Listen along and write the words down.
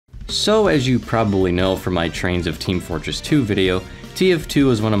So as you probably know from my Trains of Team Fortress 2 video,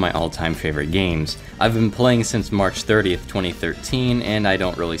 TF2 is one of my all-time favorite games. I've been playing since March 30th, 2013, and I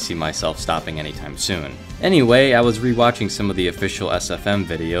don't really see myself stopping anytime soon. Anyway, I was rewatching some of the official SFM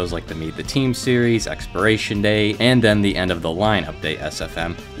videos like the Meet the Team series, Expiration Day, and then the End of the Line update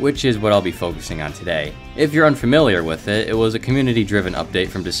SFM, which is what I'll be focusing on today. If you're unfamiliar with it, it was a community-driven update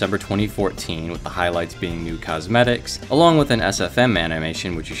from December 2014 with the highlights being new cosmetics, along with an SFM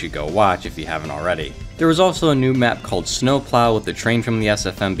animation which you should go watch if you haven't already. There was also a new map called Snowplow with the train from the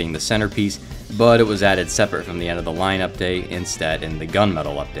SFM being the centerpiece, but it was added separate from the End of the Line update instead in the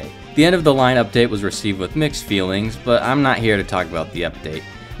Gunmetal update. The End of the Line update was received with mixed feelings, but I'm not here to talk about the update,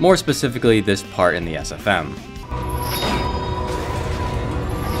 more specifically this part in the SFM.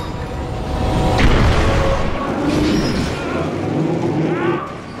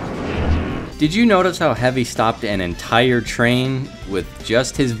 Did you notice how Heavy stopped an entire train with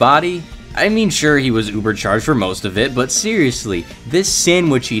just his body? I mean, sure, he was uber-charged for most of it, but seriously, this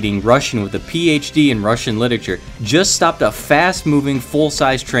sandwich-eating Russian with a PhD in Russian literature just stopped a fast-moving,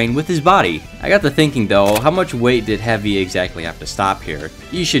 full-size train with his body. I got to thinking though, how much weight did Heavy exactly have to stop here?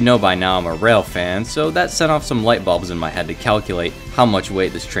 You should know by now I'm a rail fan, so that set off some light bulbs in my head to calculate how much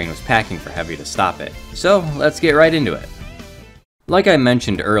weight this train was packing for Heavy to stop it. So, let's get right into it. Like I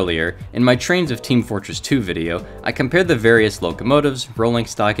mentioned earlier, in my Trains of Team Fortress 2 video, I compared the various locomotives, rolling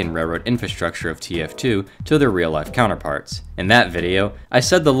stock, and railroad infrastructure of TF2 to their real-life counterparts. In that video, I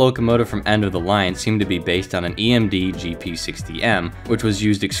said the locomotive from End of the Line seemed to be based on an EMD GP60M, which was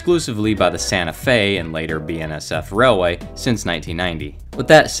used exclusively by the Santa Fe and later BNSF Railway since 1990. With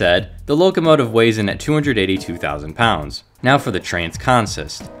that said, the locomotive weighs in at 282,000 pounds. Now for the train's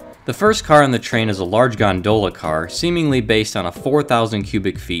consist. The first car on the train is a large gondola car, seemingly based on a 4,000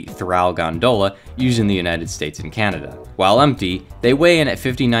 cubic feet Thrall gondola used in the United States and Canada. While empty, they weigh in at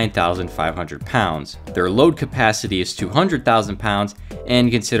 59,500 pounds. Their load capacity is 200,000 pounds, and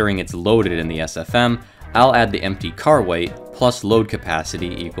considering it's loaded in the SFM, I'll add the empty car weight plus load capacity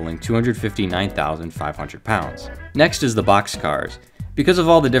equaling 259,500 pounds. Next is the boxcars. Because of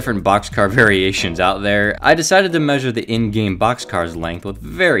all the different boxcar variations out there, I decided to measure the in-game boxcar's length with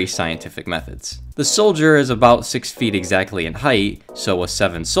very scientific methods. The soldier is about 6 feet exactly in height, so with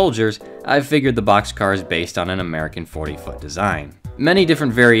 7 soldiers, I figured the boxcar is based on an American 40-foot design. Many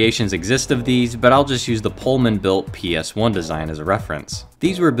different variations exist of these, but I'll just use the Pullman-built PS1 design as a reference.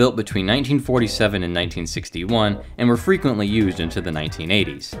 These were built between 1947 and 1961 and were frequently used into the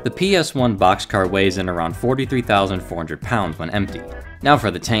 1980s. The PS1 boxcar weighs in around 43,400 pounds when empty. Now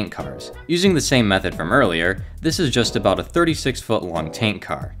for the tank cars. Using the same method from earlier, this is just about a 36-foot long tank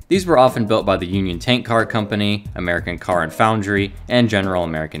car. These were often built by the Union Tank Car Company, American Car and Foundry, and General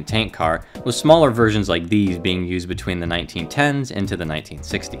American Tank Car, with smaller versions like these being used between the 1910s into the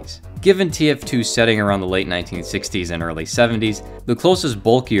 1960s. Given TF2's setting around the late 1960s and early 70s, the closest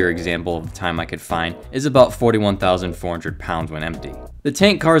bulkier example of the time I could find is about 41,400 pounds when empty. The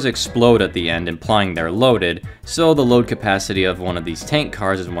tank cars explode at the end, implying they're loaded, so the load capacity of one of these tank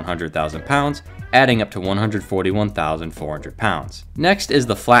cars is 100,000 pounds, adding up to 141,400 pounds. Next is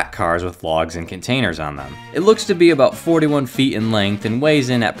the flat cars with logs and containers on them. It looks to be about 41 feet in length and weighs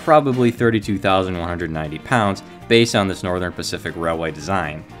in at probably 32,190 pounds based on this Northern Pacific Railway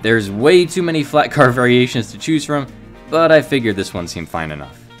design. There's way too many flat car variations to choose from, but I figured this one seemed fine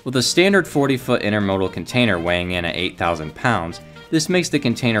enough. With a standard 40-foot intermodal container weighing in at 8,000 pounds, this makes the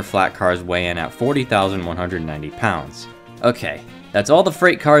container flat cars weigh in at 40,190 pounds. Okay, that's all the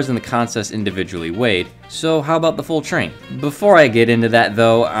freight cars in the consist individually weighed, so how about the full train? Before I get into that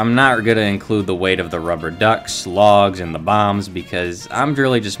though, I'm not going to include the weight of the rubber ducks, logs, and the bombs because I'm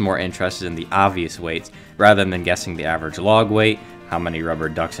really just more interested in the obvious weights rather than guessing the average log weight, how many rubber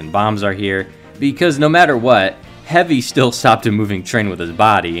ducks and bombs are here, because no matter what, Heavy still stopped a moving train with his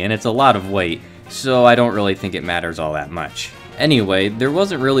body, and it's a lot of weight, so I don't really think it matters all that much. Anyway, there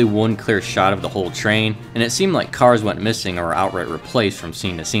wasn't really one clear shot of the whole train, and it seemed like cars went missing or were outright replaced from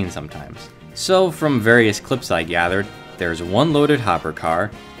scene to scene sometimes. So, from various clips I gathered, there's one loaded hopper car,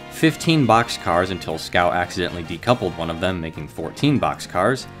 15 box cars until Scout accidentally decoupled one of them, making 14 box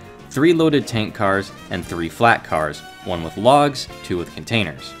cars, 3 loaded tank cars, and 3 flat cars, 1 with logs, 2 with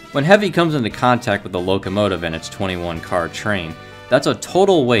containers. When Heavy comes into contact with the locomotive and its 21-car train, that's a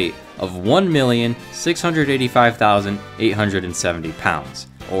total weight of 1,685,870 pounds,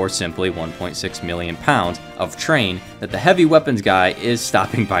 or simply 1.6 million pounds of train that the heavy weapons guy is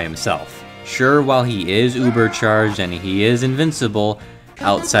stopping by himself. Sure, while he is uber-charged and he is invincible,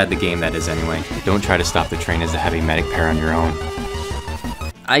 outside the game that is anyway, don't try to stop the train as a heavy medic pair on your own.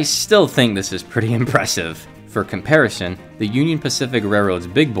 I still think this is pretty impressive. For comparison, the Union Pacific Railroad's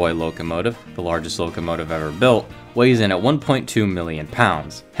Big Boy locomotive, the largest locomotive ever built, weighs in at 1.2 million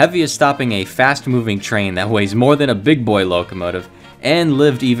pounds. Heavy is stopping a fast-moving train that weighs more than a Big Boy locomotive and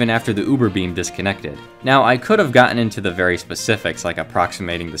lived even after the Uber beam disconnected. Now, I could have gotten into the very specifics like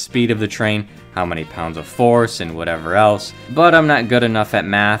approximating the speed of the train, how many pounds of force, and whatever else, but I'm not good enough at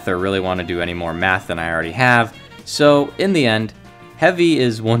math or really want to do any more math than I already have, so in the end, Heavy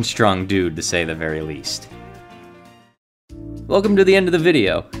is one strong dude to say the very least. Welcome to the end of the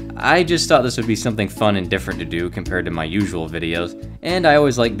video. I just thought this would be something fun and different to do compared to my usual videos, and I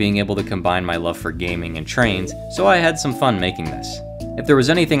always like being able to combine my love for gaming and trains, so I had some fun making this. If there was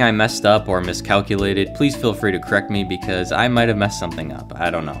anything I messed up or miscalculated, please feel free to correct me because I might have messed something up, I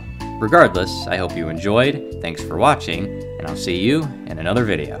don't know. Regardless, I hope you enjoyed, thanks for watching, and I'll see you in another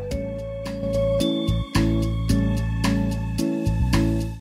video.